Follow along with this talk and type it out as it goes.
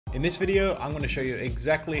In this video, I'm going to show you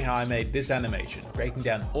exactly how I made this animation, breaking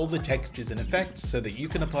down all the textures and effects so that you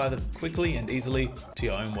can apply them quickly and easily to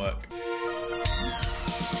your own work.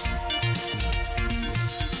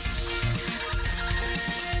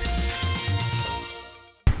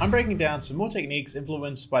 I'm breaking down some more techniques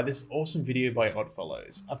influenced by this awesome video by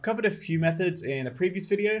Oddfellows. I've covered a few methods in a previous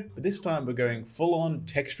video, but this time we're going full on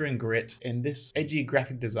texture and grit in this edgy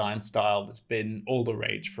graphic design style that's been all the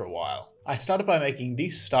rage for a while. I started by making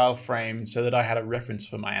these style frames so that I had a reference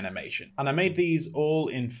for my animation, and I made these all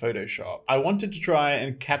in Photoshop. I wanted to try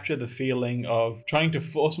and capture the feeling of trying to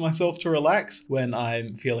force myself to relax when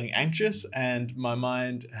I'm feeling anxious and my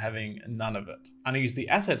mind having none of it. And I used the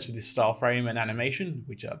assets for this style frame and animation,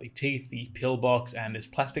 which are the teeth, the pillbox, and this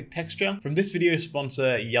plastic texture from this video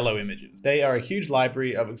sponsor Yellow Images. They are a huge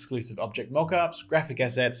library of exclusive object mockups, graphic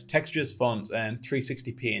assets, textures, fonts, and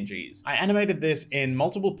 360 PNGs. I animated this in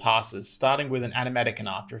multiple passes, starting with an animatic in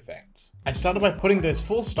After Effects. I started by putting those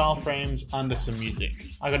full style frames under some music.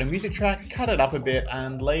 I got a music track, cut it up a bit,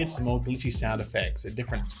 and layered some more glitchy sound effects at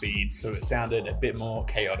different speeds so it sounded a bit more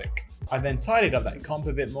chaotic. I then tidied up that comp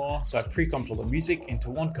a bit more, so I pre-comped all the music into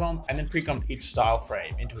one comp and then pre-comped each style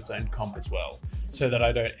frame into its own comp as well, so that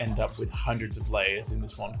I don't end up with hundreds of layers in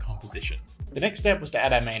this one composition. The next step was to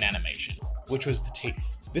add our main animation, which was the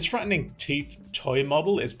teeth. This frightening teeth toy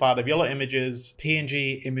model is part of Yellow Images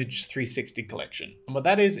PNG Image 360 collection. And what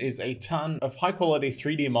that is a ton of high quality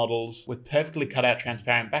 3D models with perfectly cut out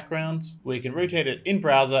transparent backgrounds where you can rotate it in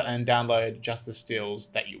browser and download just the stills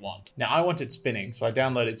that you want. Now I wanted spinning, so I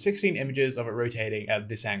downloaded 16 images of it rotating at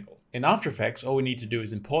this angle. In After Effects, all we need to do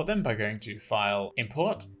is import them by going to File,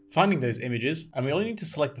 Import, finding those images, and we only need to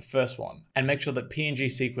select the first one and make sure that PNG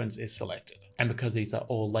sequence is selected. And because these are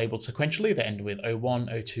all labeled sequentially, they end with 01,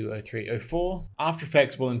 02, 03, 04, After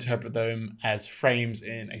Effects will interpret them as frames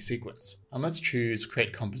in a sequence. And let's choose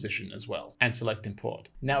Create Composition as well and select Import.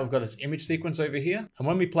 Now we've got this image sequence over here, and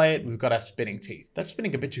when we play it, we've got our spinning teeth. That's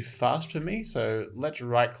spinning a bit too fast for me, so let's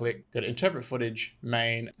right click, go to Interpret Footage,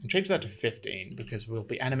 Main, and change that to 15 because we'll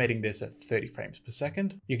be animating this at 30 frames per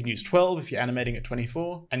second. You can use 12 if you're animating at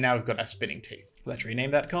 24, and now we've got our spinning teeth. Let's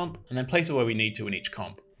rename that comp and then place it where we need to in each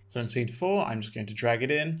comp. So in scene 4, I'm just going to drag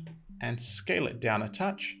it in and scale it down a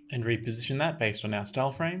touch and reposition that based on our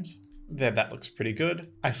style frames. There, that looks pretty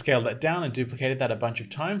good. I scaled that down and duplicated that a bunch of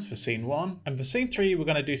times for scene 1. And for scene 3, we're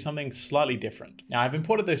going to do something slightly different. Now I've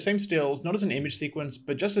imported those same stills, not as an image sequence,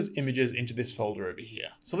 but just as images into this folder over here.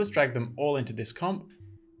 So let's drag them all into this comp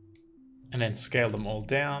and then scale them all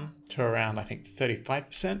down to around, I think,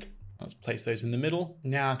 35%. Let's place those in the middle.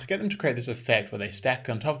 Now, to get them to create this effect where they stack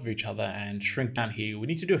on top of each other and shrink down here, we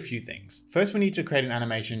need to do a few things. First, we need to create an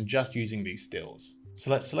animation just using these stills. So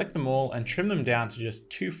let's select them all and trim them down to just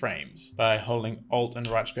 2 frames by holding Alt and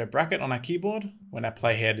right square bracket on our keyboard when our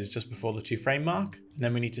playhead is just before the 2 frame mark. And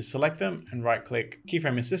then we need to select them and right click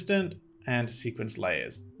Keyframe Assistant and Sequence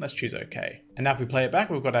Layers. Let's choose OK. And now if we play it back,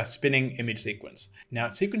 we've got our spinning image sequence. Now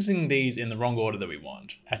it's sequencing these in the wrong order that we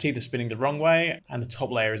want. Our teeth are spinning the wrong way and the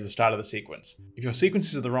top layer is the start of the sequence. If your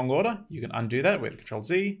sequence is the wrong order, you can undo that with Ctrl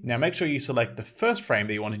Z. Now make sure you select the first frame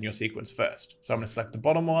that you want in your sequence first. So I'm going to select the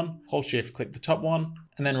bottom one, hold Shift, click the top one,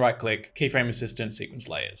 and then right click Keyframe Assistant Sequence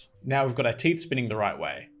Layers. Now we've got our teeth spinning the right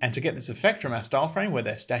way. And to get this effect from our style frame where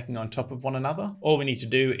they're stacking on top of one another, all we need to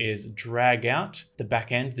do is drag out the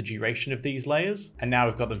back end, the duration of these layers, and now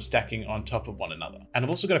we've got them stacking on top of one another. And I've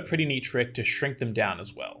also got a pretty neat trick to shrink them down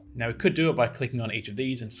as well. Now we could do it by clicking on each of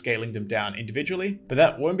these and scaling them down individually, but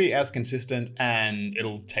that won't be as consistent and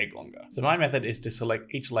it'll take longer. So my method is to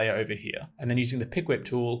select each layer over here and then using the pick whip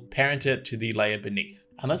tool, parent it to the layer beneath.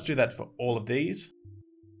 And let's do that for all of these.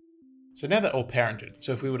 So now they're all parented.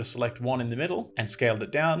 So if we were to select one in the middle and scaled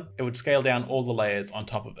it down, it would scale down all the layers on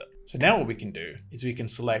top of it. So now what we can do is we can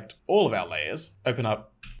select all of our layers, open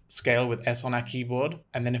up Scale with S on our keyboard,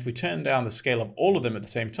 and then if we turn down the scale of all of them at the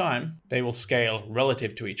same time, they will scale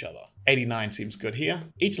relative to each other. 89 seems good here.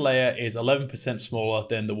 Each layer is 11% smaller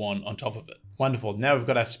than the one on top of it. Wonderful, now we've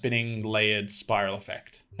got our spinning layered spiral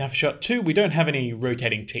effect. Now for shot 2, we don't have any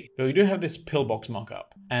rotating teeth, but we do have this pillbox mockup.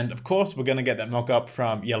 And of course, we're going to get that mockup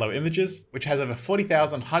from Yellow Images, which has over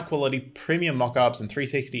 40,000 high quality premium mockups and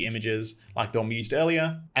 360 images like the one we used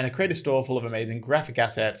earlier, and a creator store full of amazing graphic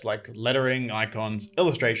assets like lettering, icons,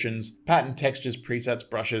 illustrations, pattern textures, presets,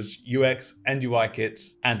 brushes, UX and UI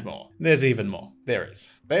kits, and more. There's even more. There is.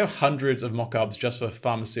 There are hundreds of mockups just for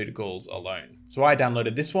pharmaceuticals alone. So I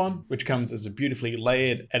downloaded this one, which comes as a beautifully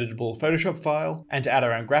layered, editable Photoshop file. And to add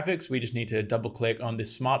our own graphics, we just need to double click on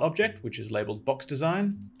this smart object, which is labeled box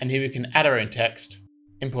design. And here we can add our own text,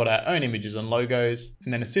 import our own images and logos.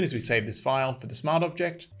 And then as soon as we save this file for the smart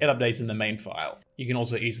object, it updates in the main file. You can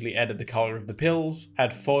also easily edit the color of the pills,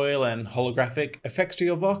 add foil and holographic effects to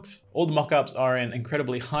your box. All the mockups are in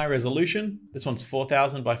incredibly high resolution. This one's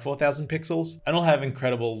 4000 by 4000 pixels, and will have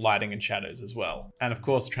incredible lighting and shadows as well. And of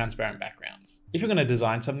course, transparent backgrounds. If you're going to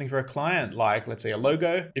design something for a client, like let's say a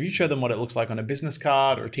logo, if you show them what it looks like on a business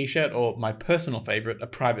card or a t-shirt, or my personal favorite, a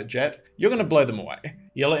private jet, you're going to blow them away.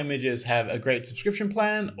 Yellow Images have a great subscription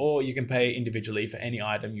plan, or you can pay individually for any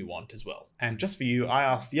item you want as well. And just for you, I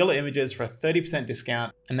asked Yellow Images for a 30%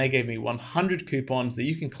 discount, and they gave me 100 coupons that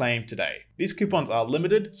you can claim today. These coupons are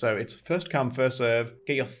limited, so it's first come, first serve.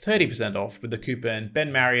 Get your 30% off with the coupon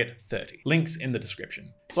BenMarriott30. Links in the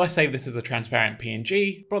description. So I saved this as a transparent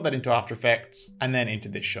PNG, brought that into After Effects, and then into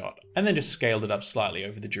this shot, and then just scaled it up slightly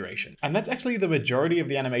over the duration. And that's actually the majority of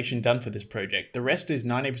the animation done for this project. The rest is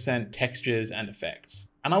 90% textures and effects.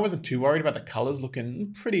 And I wasn't too worried about the colors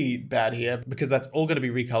looking pretty bad here, because that's all going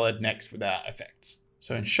to be recolored next with our effects.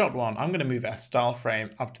 So in shot one, I'm going to move our style frame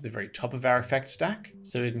up to the very top of our effects stack,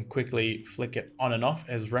 so we can quickly flick it on and off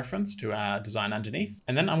as reference to our design underneath.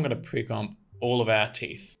 And then I'm going to pre-comp all of our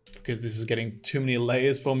teeth, because this is getting too many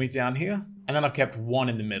layers for me down here. And then I've kept one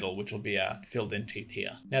in the middle, which will be our filled in teeth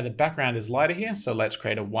here. Now the background is lighter here, so let's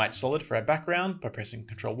create a white solid for our background by pressing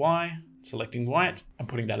Ctrl Y, selecting white and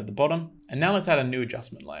putting that at the bottom. And now let's add a new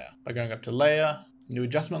adjustment layer by going up to Layer, New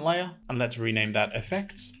Adjustment Layer, and let's rename that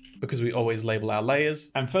Effects, because we always label our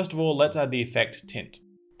layers. And first of all, let's add the effect Tint.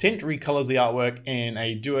 Tint recolors the artwork in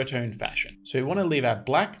a duotone fashion. So we want to leave our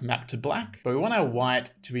black mapped to black, but we want our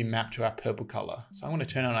white to be mapped to our purple color. So I'm going to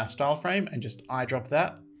turn on our style frame and just eyedrop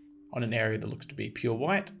that on an area that looks to be pure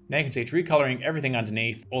white. Now you can see it's recoloring everything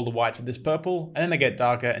underneath. All the whites are this purple, and then they get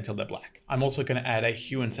darker until they're black. I'm also going to add a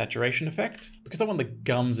hue and saturation effect because I want the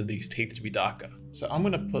gums of these teeth to be darker. So I'm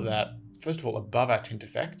going to put that, first of all, above our tint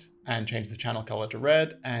effect and change the channel color to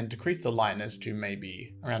red and decrease the lightness to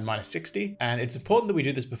maybe around -60. And it's important that we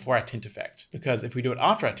do this before our tint effect, because if we do it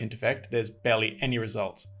after our tint effect, there's barely any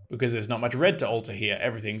result, because there's not much red to alter here.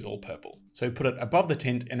 Everything's all purple. So we put it above the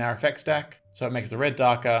tint in our effect stack, so it makes the red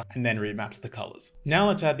darker and then remaps the colors. Now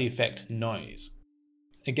let's add the effect Noise.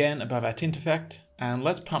 Again, above our tint effect, and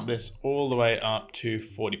let's pump this all the way up to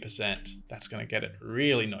 40%. That's gonna get it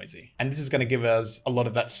really noisy. And this is gonna give us a lot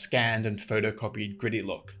of that scanned and photocopied gritty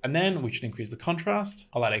look. And then we should increase the contrast.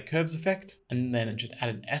 I'll add a curves effect, and then just add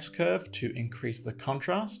an S curve to increase the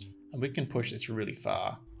contrast. And we can push this really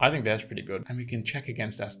far. I think that's pretty good. And we can check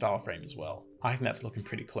against our style frame as well. I think that's looking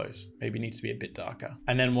pretty close. Maybe it needs to be a bit darker.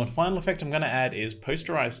 And then one final effect I'm gonna add is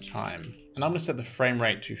posterize time. And I'm gonna set the frame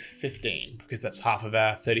rate to 15 because that's half of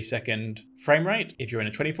our 30-second frame rate. If you're in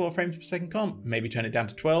a 24 frames per second comp, maybe turn it down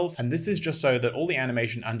to 12. And this is just so that all the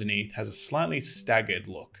animation underneath has a slightly staggered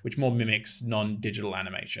look, which more mimics non-digital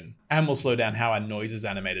animation. And will slow down how our noise is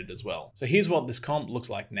animated as well. So here's what this comp looks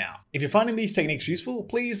like now. If you're finding these techniques useful,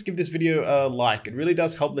 please give this video a like. It really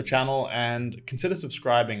does help the channel, and consider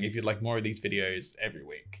subscribing if you'd like more of these videos every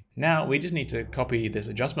week. Now we just need to copy this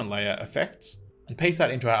adjustment layer effects and paste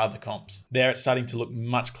that into our other comps. There it's starting to look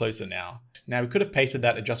much closer now. Now we could have pasted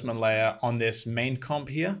that adjustment layer on this main comp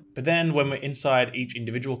here, but then when we're inside each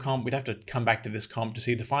individual comp, we'd have to come back to this comp to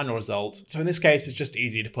see the final result. So in this case, it's just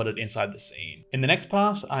easy to put it inside the scene. In the next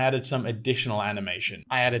pass, I added some additional animation.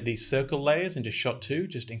 I added these circle layers into shot 2,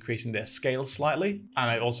 just increasing their scale slightly. And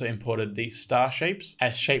I also imported these star shapes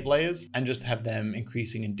as shape layers and just have them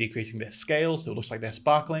increasing and decreasing their scale so it looks like they're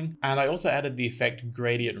sparkling. And I also added the effect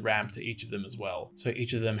gradient ramp to each of them as well. So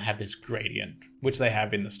each of them have this gradient, which they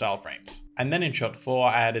have in the style frames. And then in shot 4,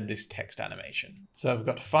 I added this text animation. So I've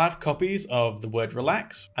got 5 copies of the word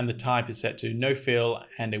relax, and the type is set to no fill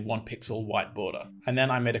and a 1 pixel white border. And then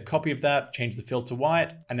I made a copy of that, changed the fill to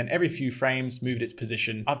white, and then every few frames moved its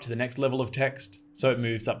position up to the next level of text, so it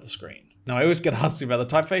moves up the screen. Now I always get asked about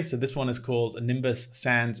the typeface, so this one is called Nimbus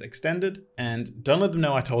Sans Extended, and don't let them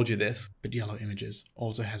know I told you this, but Yellow Images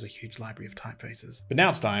also has a huge library of typefaces. But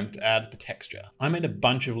now it's time to add the texture. I made a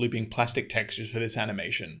bunch of looping plastic textures for this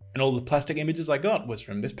animation, and all the plastic images I got was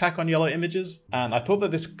from this pack on Yellow Images, and I thought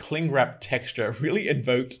that this cling wrap texture really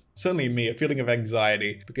invoked, certainly in me, a feeling of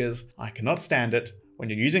anxiety, because I cannot stand it when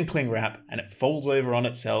you're using cling wrap and it folds over on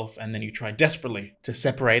itself, and then you try desperately to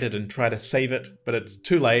separate it and try to save it, but it's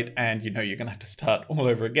too late and you know you're gonna have to start all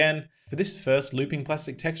over again. For this first looping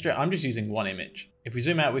plastic texture, I'm just using one image. If we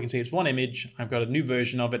zoom out, we can see it's one image. I've got a new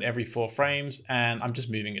version of it every 4 frames, and I'm just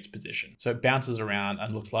moving its position. So it bounces around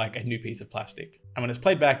and looks like a new piece of plastic. And when it's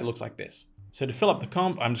played back, it looks like this. So to fill up the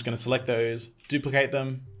comp, I'm just gonna select those, duplicate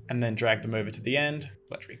them, and then drag them over to the end.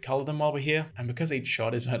 Let's recolor them while we're here. And because each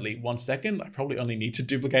shot is only 1 second, I probably only need to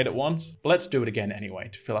duplicate it once, but let's do it again anyway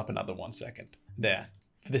to fill up another 1 second. There.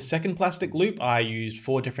 For this second plastic loop, I used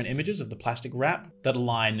 4 different images of the plastic wrap that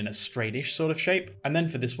align in a straightish sort of shape. And then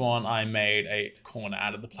for this one, I made a corner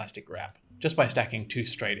out of the plastic wrap, just by stacking 2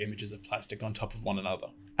 straight images of plastic on top of one another.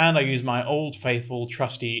 And I use my old faithful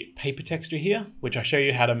trusty paper texture here, which I show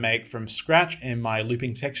you how to make from scratch in my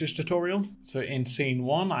looping textures tutorial. So in scene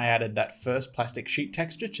 1, I added that first plastic sheet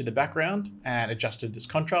texture to the background and adjusted this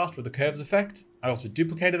contrast with the curves effect. I also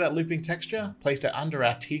duplicated that looping texture, placed it under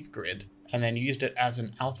our teeth grid, and then used it as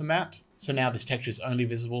an alpha matte. So now this texture is only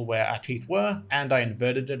visible where our teeth were, and I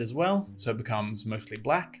inverted it as well, so it becomes mostly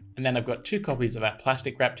black. And then I've got 2 copies of our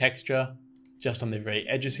plastic wrap texture, just on the very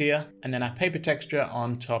edges here, and then our paper texture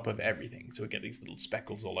on top of everything, so we get these little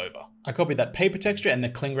speckles all over. I copied that paper texture and the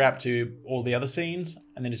cling wrap to all the other scenes,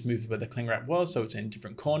 and then just moved where the cling wrap was, so it's in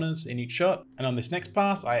different corners in each shot. And on this next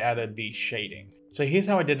pass, I added the shading. So here's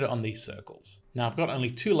how I did it on these circles. Now I've got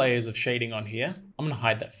only 2 layers of shading on here. I'm gonna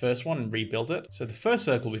hide that first one and rebuild it. So the first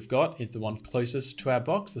circle we've got is the one closest to our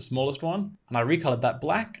box, the smallest one. And I recolored that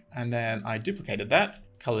black, and then I duplicated that,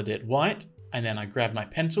 colored it white, and then I grabbed my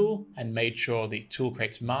pen tool and made sure the tool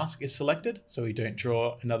crate's mask is selected so we don't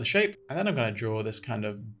draw another shape. And then I'm gonna draw this kind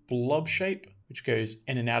of blob shape, which goes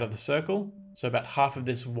in and out of the circle. So about half of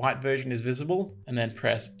this white version is visible, and then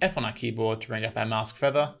press F on our keyboard to bring up our mask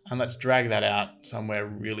feather. And let's drag that out somewhere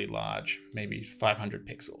really large, maybe 500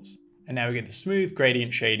 pixels. And now we get the smooth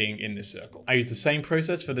gradient shading in this circle. I used the same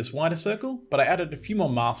process for this wider circle, but I added a few more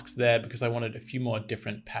masks there because I wanted a few more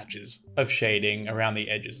different patches of shading around the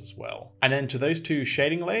edges as well. And then to those 2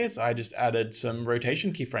 shading layers, I just added some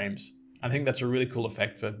rotation keyframes. I think that's a really cool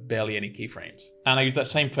effect for barely any keyframes. And I use that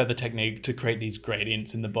same feather technique to create these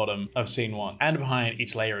gradients in the bottom of scene 1 and behind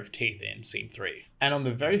each layer of teeth in scene 3. And on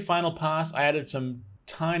the very final pass, I added some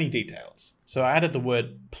tiny details. So I added the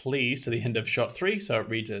word please to the end of shot 3, so it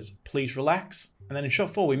reads as please relax. And then in shot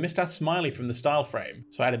 4, we missed our smiley from the style frame.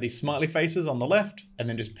 So I added these smiley faces on the left, and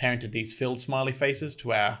then just parented these filled smiley faces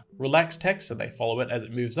to our relax text so they follow it as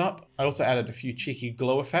it moves up. I also added a few cheeky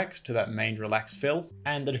glow effects to that main relax fill.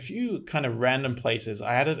 And at a few kind of random places,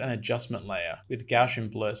 I added an adjustment layer with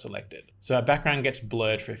Gaussian blur selected. So our background gets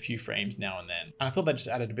blurred for a few frames now and then. And I thought that just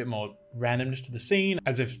added a bit more randomness to the scene,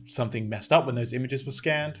 as if something messed up when those images were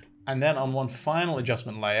scanned. And then on one final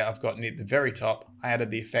adjustment layer I've got near the very top, I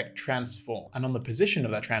added the effect transform. And on the position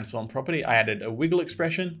of that transform property, I added a wiggle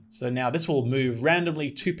expression. So now this will move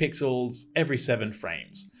randomly 2 pixels every 7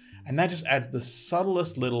 frames. And that just adds the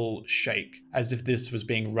subtlest little shake, as if this was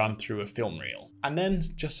being run through a film reel. And then,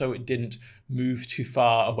 just so it didn't move too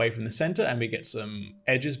far away from the center and we get some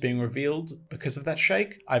edges being revealed because of that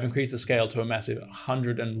shake, I've increased the scale to a massive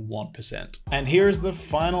 101%. And here is the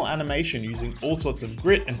final animation using all sorts of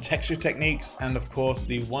grit and texture techniques, and of course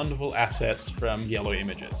the wonderful assets from Yellow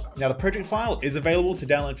Images. Now the project file is available to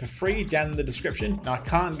download for free down in the description. Now I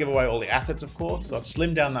can't give away all the assets of course, so I've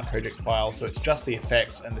slimmed down that project file so it's just the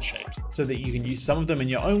effects and the shapes, so that you can use some of them in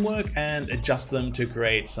your own work and adjust them to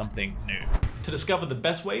create something new. To discover the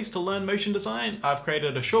best ways to learn motion design, I've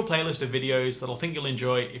created a short playlist of videos that I think you'll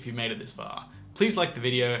enjoy if you've made it this far. Please like the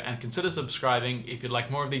video and consider subscribing if you'd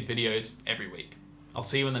like more of these videos every week. I'll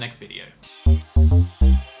see you in the next video.